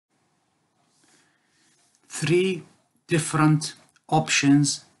three different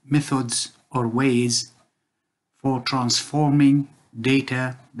options, methods, or ways for transforming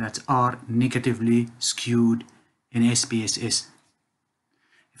data that are negatively skewed in SPSS.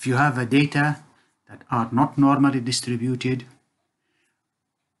 If you have a data that are not normally distributed,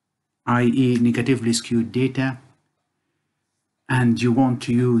 i.e. negatively skewed data, and you want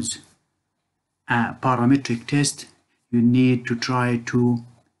to use a parametric test, you need to try to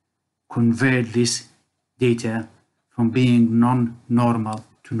convert this data from being non-normal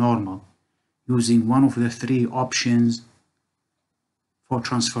to normal using one of the three options for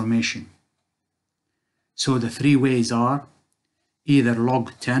transformation. So the three ways are either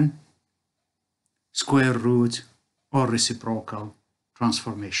log 10, square root, or reciprocal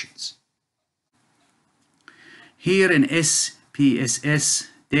transformations. Here in SPSS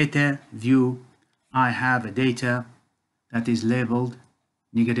data view, I have a data that is labeled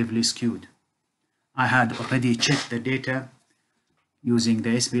negatively skewed. I had already checked the data using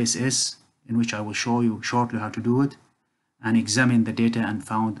the SPSS, in which I will show you shortly how to do it, and examined the data and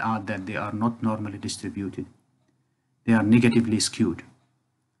found out that they are not normally distributed. They are negatively skewed.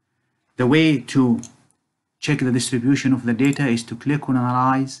 The way to check the distribution of the data is to click on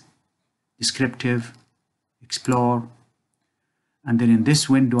Analyze, Descriptive, Explore, and then in this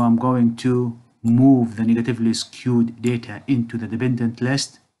window I'm going to move the negatively skewed data into the dependent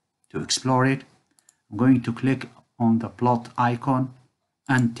list to explore it. I'm going to click on the plot icon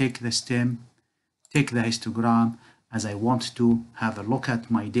and take the stem, take the histogram, as I want to have a look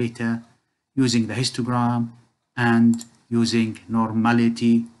at my data using the histogram and using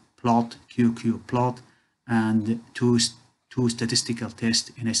normality plot, QQ plot, and two statistical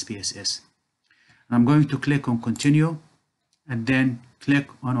tests in SPSS. And I'm going to click on continue and then click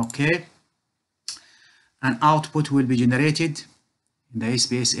on OK. An output will be generated in the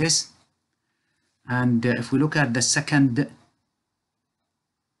SPSS. And if we look at the second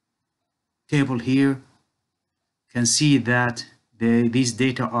table here, you can see that these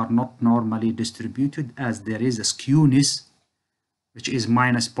data are not normally distributed, as there is a skewness which is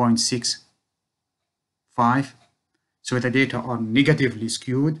minus 0.65. So the data are negatively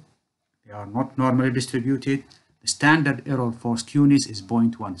skewed. They are not normally distributed. The standard error for skewness is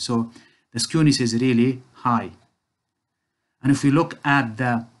 0.1. So the skewness is really high. And if we look at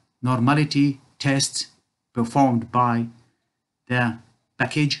the normality tests performed by the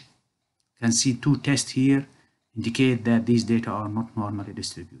package, you can see two tests here indicate that these data are not normally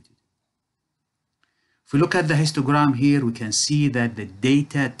distributed. If we look at the histogram here, we can see that the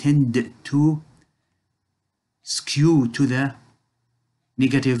data tend to skew to the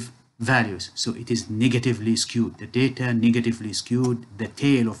negative values. So it is negatively skewed. The data negatively skewed. The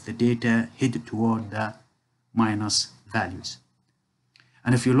tail of the data head toward the minus values.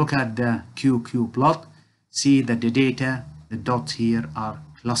 And if you look at the QQ plot, see that the data, the dots here are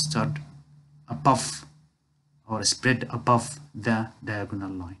clustered above or spread above the diagonal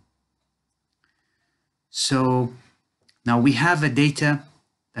line. So now we have a data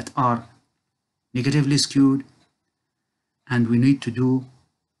that are negatively skewed, and we need to do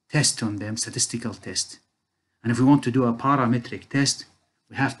test on them, statistical test. And if we want to do a parametric test,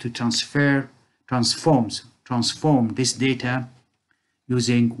 we have to transform this data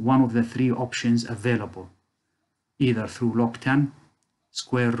using one of the three options available, either through log 10,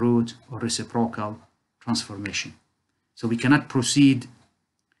 square root, or reciprocal transformation. So we cannot proceed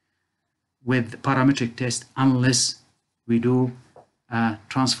with parametric test unless we do a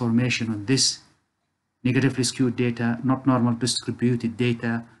transformation on this negatively skewed data, not normal distributed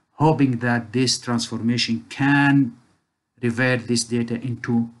data, hoping that this transformation can revert this data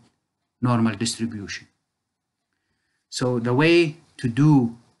into normal distribution. So the way to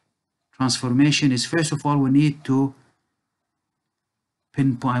do transformation is, first of all, we need to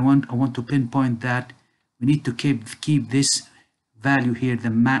pinpoint, I want to pinpoint that we need to keep this value here, the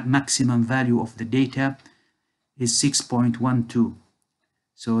maximum value of the data is 6.12.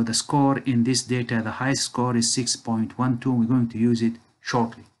 So the score in this data, the highest score is 6.12. We're going to use it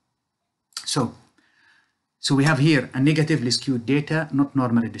shortly. So we have here a negatively skewed data, not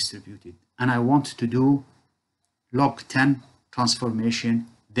normally distributed. And I want to do log 10 transformation,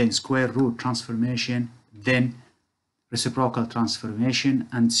 then square root transformation, then reciprocal transformation,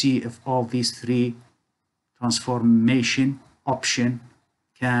 and see if all these three transformation option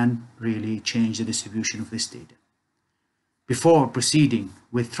can really change the distribution of this data. Before proceeding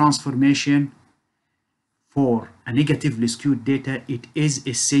with transformation for a negatively skewed data, it is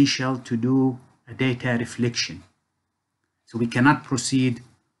essential to do a data reflection. So we cannot proceed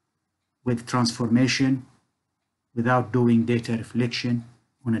with transformation without doing data reflection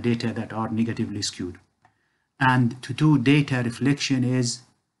on a data that are negatively skewed. And to do data reflection is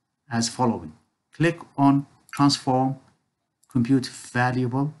as following. Click on transform compute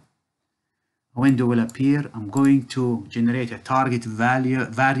variable. A window will appear. I'm going to generate a target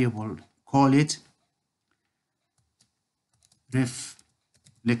variable, call it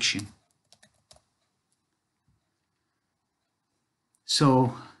reflection.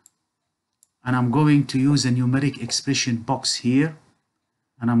 So, and I'm going to use a numeric expression box here,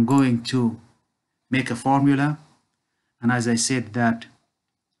 and I'm going to make a formula. And as I said that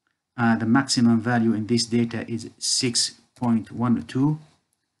the maximum value in this data is 6.12.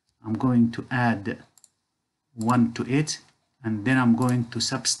 I'm going to add 1 to it, and then I'm going to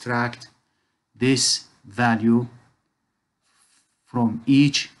subtract this value from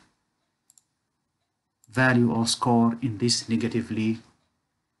each value or score in this negatively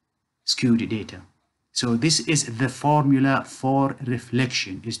skewed data. So this is the formula for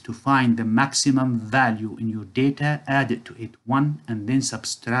reflection, is to find the maximum value in your data, add it to it 1, and then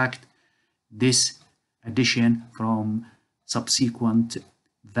subtract this addition from subsequent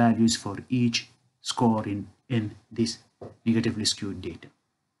values for each score in this negatively skewed data.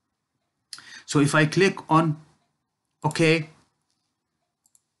 So if I click on OK,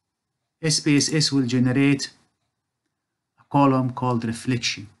 SPSS will generate a column called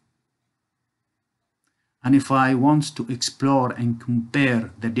reflection. And if I want to explore and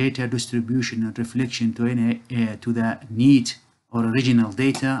compare the data distribution and reflection to the neat or original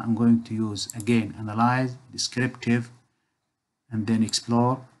data, I'm going to use again analyze, descriptive, and then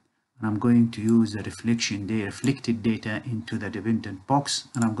explore. And I'm going to use the reflected data into the dependent box,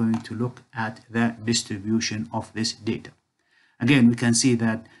 and I'm going to look at the distribution of this data. Again, we can see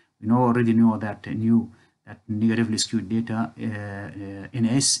that we already know that negatively skewed data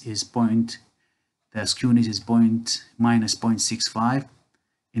NS is the skewness is minus 0.65.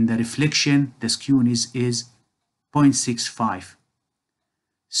 In the reflection, the skewness is 0.65.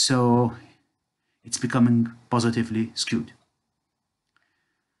 So it's becoming positively skewed.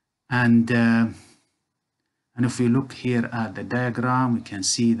 And if we look here at the diagram, we can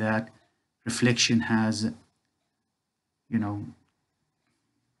see that reflection has,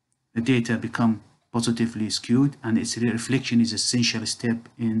 the data become positively skewed, and its reflection is essential step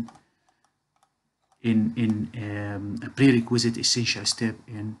in a prerequisite essential step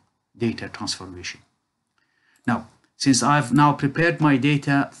in data transformation. Now, since I've now prepared my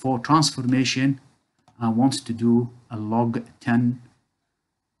data for transformation, I want to do a log 10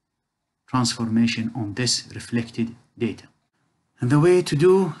 transformation on this reflected data. And the way to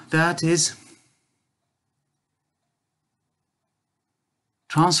do that is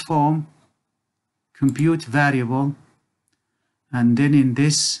transform compute variable, and then in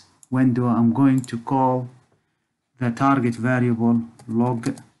this window I'm going to call the target variable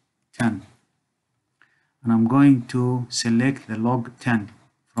log 10, and I'm going to select the log 10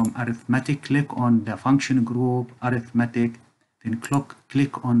 from arithmetic. Click on the function group arithmetic, then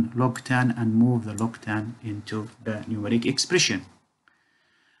click on log 10 and move the log 10 into the numeric expression.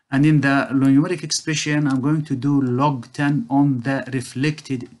 And in the numeric expression, I'm going to do log 10 on the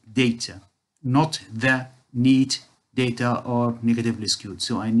reflected data, not the neat data or negatively skewed.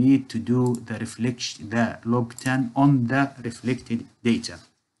 So I need to do the log 10 on the reflected data.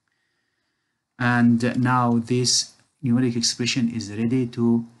 And now this numeric expression is ready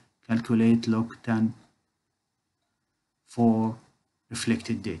to calculate log 10 for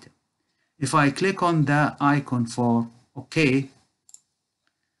reflected data. If I click on the icon for OK,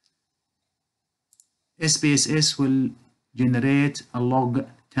 SPSS will generate a log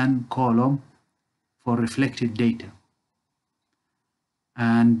 10 column for reflected data,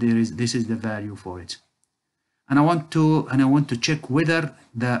 and this is the value for it. And I want to check whether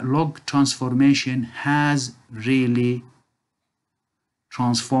the log transformation has really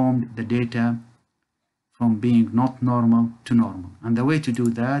transformed the data from being not normal to normal. And the way to do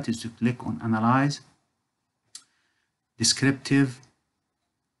that is to click on Analyze, Descriptive,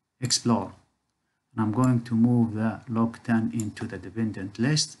 Explore. And I'm going to move the log 10 into the dependent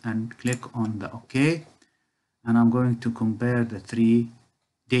list and click on the OK. And I'm going to compare the three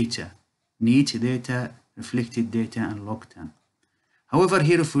data, neat data, reflected data, and log 10. However,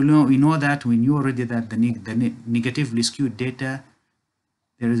 here we know that we knew already that the negatively skewed data,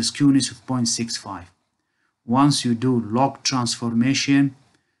 there is a skewness of 0.65. Once you do log transformation,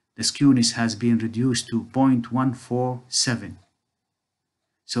 the skewness has been reduced to 0.147.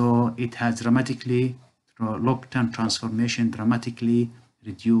 So it has dramatically, log 10 transformation dramatically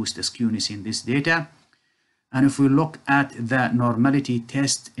reduced the skewness in this data. And if we look at the normality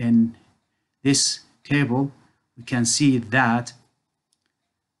test in this table, we can see that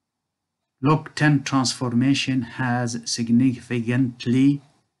log 10 transformation has significantly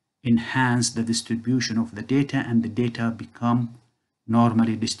enhanced the distribution of the data, and the data become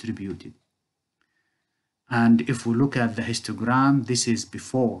normally distributed. And if we look at the histogram, this is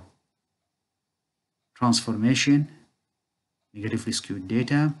before transformation, negatively skewed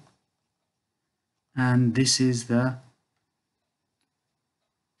data, and this is the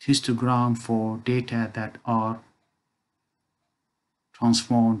histogram for data that are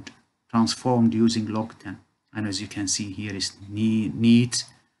transformed using log 10. And as you can see here is neat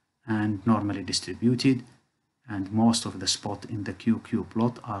and normally distributed, and most of the spot in the QQ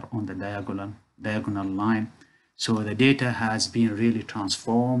plot are on the diagonal line. So the data has been really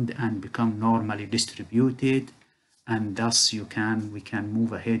transformed and become normally distributed, and thus we can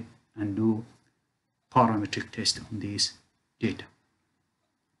move ahead and do parametric test on these data.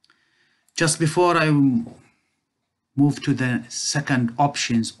 Just before I move to the second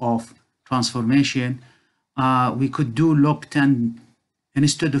options of transformation, we could do log 10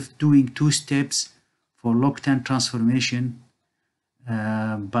 instead of doing 2 steps for log 10 transformation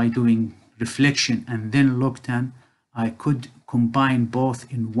by doing reflection and then log 10. I could combine both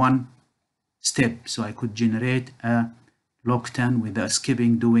in one step, so I could generate a log 10 without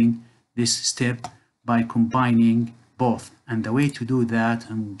skipping doing this step by combining both. And the way to do that,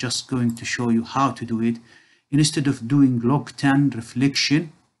 I'm just going to show you how to do it. Instead of doing log 10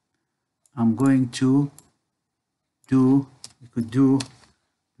 reflection, I'm going to we could do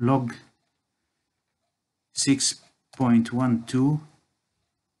log 6.12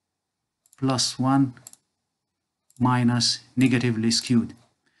 plus 1 minus negatively skewed.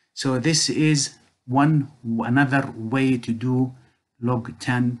 So this is another way to do log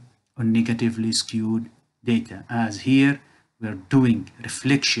 10 on negatively skewed data, as here we're doing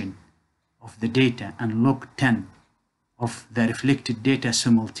reflection of the data and log 10 of the reflected data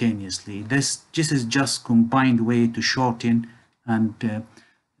simultaneously. This is just combined way to shorten the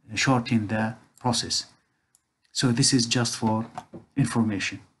process. So this is just for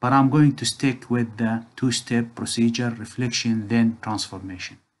information, but I'm going to stick with the 2-step procedure: reflection then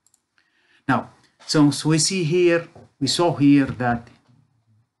transformation. Now, so we saw here that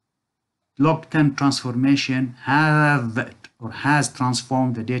log 10 transformation has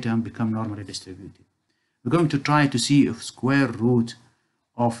transformed the data and become normally distributed. We're going to try to see if square root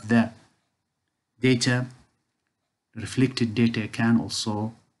of the data, reflected data, can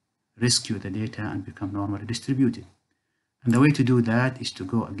also rescue the data and become normally distributed. And the way to do that is to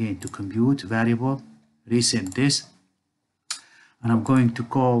go again to compute variable, reset this, and I'm going to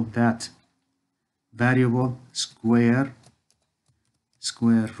call that variable square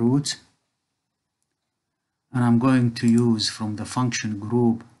root, and I'm going to use from the function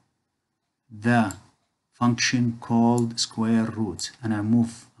group the function called square root, and I'm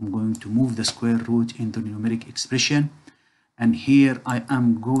going to move the square root into numeric expression, and here I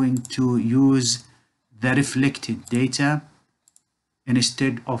am going to use the reflected data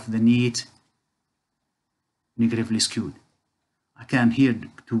instead of the neat negatively skewed. I can here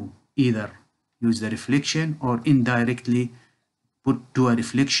to either use the reflection or indirectly do a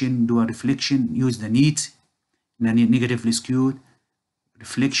reflection, use the neat, negatively skewed,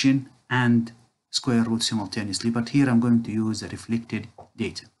 reflection, and square root simultaneously, but here I'm going to use the reflected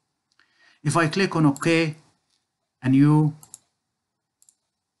data. If I click on OK, a new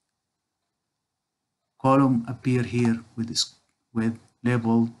column appear here with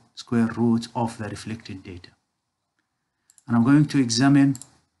labeled square root of the reflected data, and I'm going to examine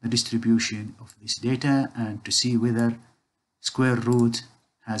the distribution of this data and to see whether square root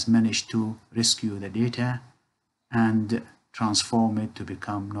has managed to rescue the data and transform it to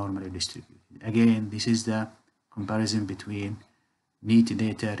become normally distributed. Again, this is the comparison between neat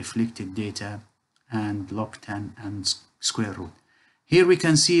data, reflected data, and log 10 and square root. Here we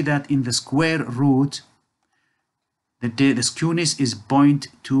can see that in the square root, the skewness is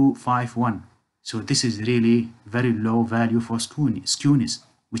 0.251. So this is really very low value for skewness,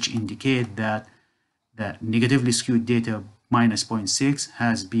 which indicate that the negatively skewed data minus 0.6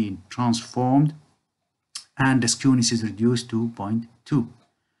 has been transformed and the skewness is reduced to 0.2.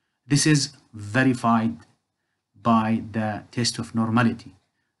 This is verified by the test of normality.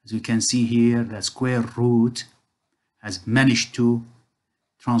 As you can see here, the square root has managed to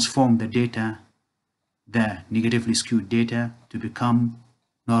transform the data, the negatively skewed data, to become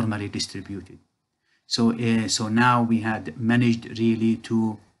normally distributed. So now we had managed really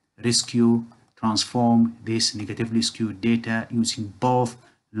to transform this negatively skewed data using both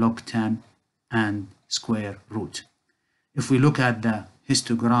log 10 and square root. If we look at the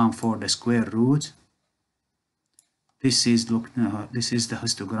histogram for the square root, this is the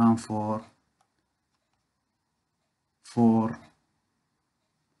histogram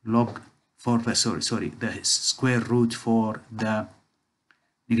the square root for the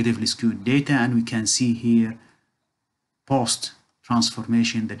negatively skewed data, and we can see here post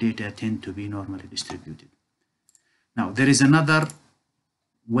transformation the data tend to be normally distributed. Now there is another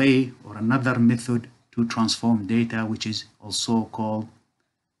way or another method to transform data, which is also called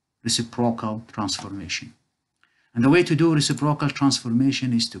reciprocal transformation. And the way to do reciprocal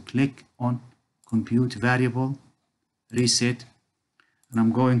transformation is to click on compute variable, reset, and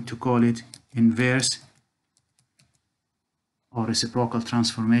I'm going to call it inverse or reciprocal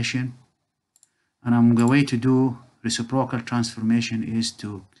transformation. And the way to do reciprocal transformation is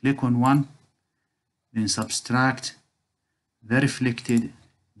to click on one, then subtract the reflected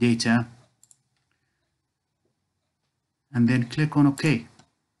data, and then click on OK.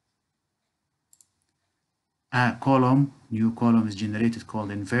 A new column is generated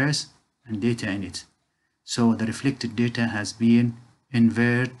called inverse and data in it. So the reflected data has been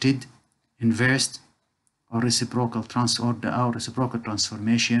inversed, or reciprocal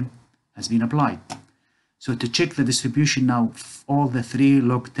transformation has been applied. So to check the distribution now, all the three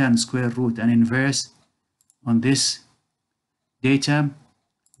log 10, square root, and inverse on this data,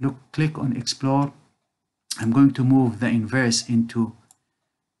 click on explore. I'm going to move the inverse into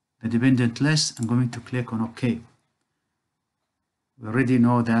the dependent list. I'm going to click on OK. We already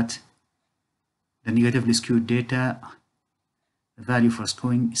know that the negatively skewed data, the value for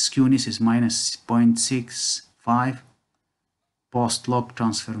skewness is minus 0.65. Post log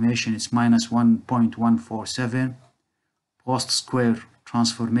transformation is minus 1.147. Post square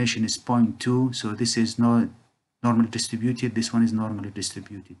transformation is 0.2. So this is not normally distributed. This one is normally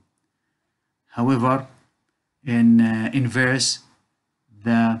distributed. However, in inverse,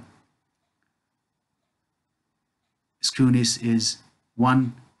 the skewness is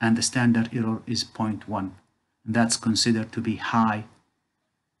 1 and the standard error is 0.1. And that's considered to be high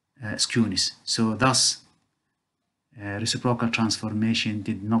skewness. So thus, reciprocal transformation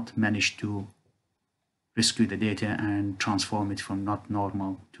did not manage to rescue the data and transform it from not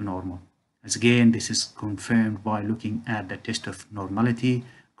normal to normal. As again, this is confirmed by looking at the test of normality,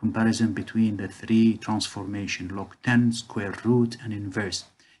 comparison between the three transformation, log 10, square root, and inverse,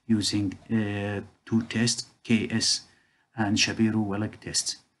 using two tests, KS and Shapiro-Willig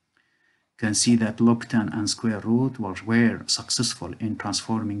tests. You can see that log 10 and square root were successful in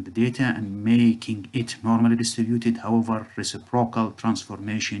transforming the data and making it normally distributed. However, reciprocal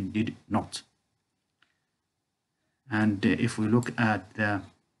transformation did not. And if we look at the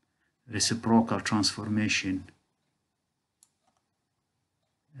reciprocal transformation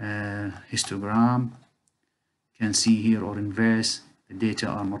histogram, you can see here, or inverse, the data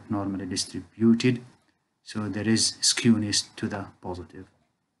are not normally distributed. So there is skewness to the positive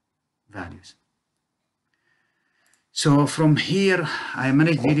values. So from here, I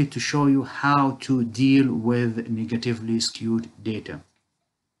managed really to show you how to deal with negatively skewed data.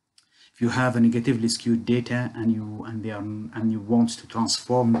 If you have a negatively skewed data and you want to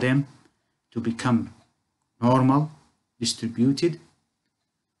transform them to become normal distributed,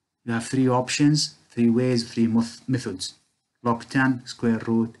 you have three options, three ways, three methods: log 10, square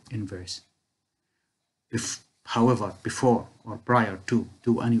root, inverse. However, before or prior to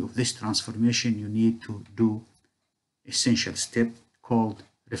do any of this transformation, you need to do essential step called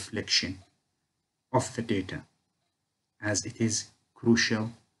reflection of the data, as it is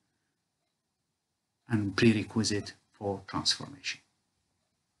crucial and prerequisite for transformation.